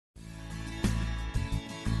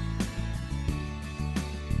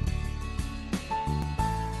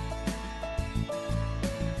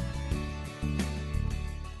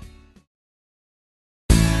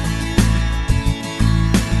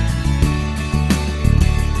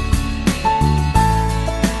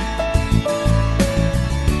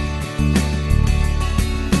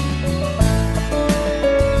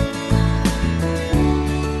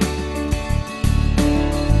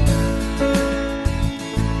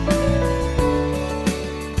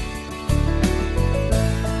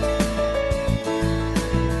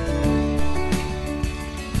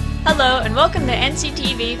and welcome to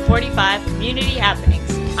NCTV45 Community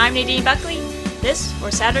Happenings. I'm Nadine Buckley, this for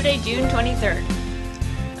Saturday, June 23rd.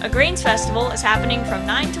 A Greens Festival is happening from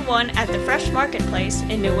 9 to 1 at the Fresh Marketplace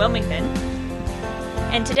in New Wilmington.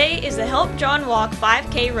 And today is the Help John Walk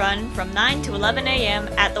 5K run from 9 to 11 a.m.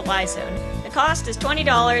 at the Y Zone. The cost is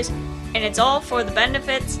 $20 and it's all for the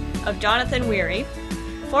benefits of Jonathan Weary,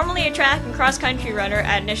 formerly a track and cross-country runner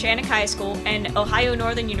at Neshannock High School and Ohio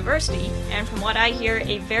Northern University, and from what I hear,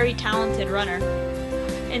 a very talented runner,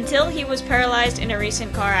 until he was paralyzed in a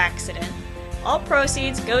recent car accident. All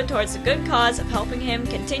proceeds go towards the good cause of helping him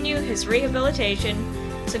continue his rehabilitation,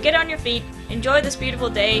 so get on your feet, enjoy this beautiful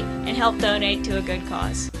day, and help donate to a good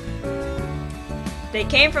cause. They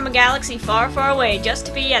came from a galaxy far, far away just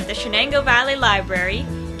to be at the Shenango Valley Library.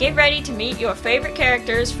 Get ready to meet your favorite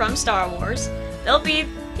characters from Star Wars. They'll be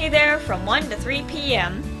there from 1 to 3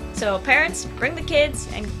 p.m. So parents, bring the kids,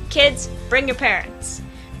 and kids, bring your parents.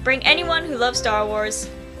 Bring anyone who loves Star Wars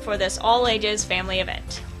for this all-ages family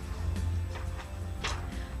event.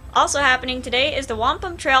 Also happening today is the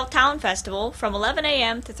Wampum Trail Town Festival from 11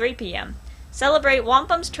 a.m. to 3 p.m. Celebrate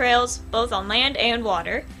Wampum's trails both on land and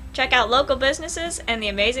water. Check out local businesses and the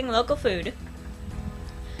amazing local food.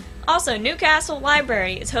 Also, Newcastle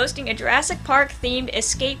Library is hosting a Jurassic Park themed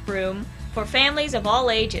escape room for families of all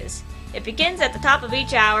ages. It begins at the top of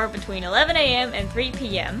each hour between 11 a.m. and 3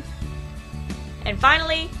 p.m. And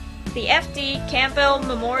finally, the FD Campbell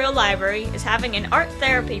Memorial Library is having an art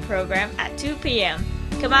therapy program at 2 p.m.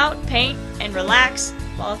 Come out, paint, and relax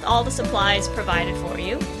with all the supplies provided for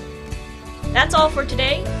you. That's all for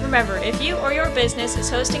today. Remember, if you or your business is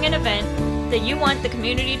hosting an event that you want the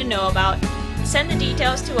community to know about, send the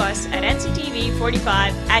details to us at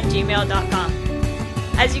nctv45@gmail.com.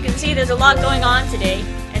 As you can see, there's a lot going on today,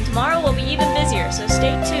 and tomorrow will be even busier, so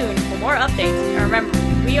stay tuned for more updates. And remember,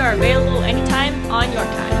 we are available anytime on your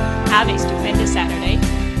time. Have a stupendous Saturday.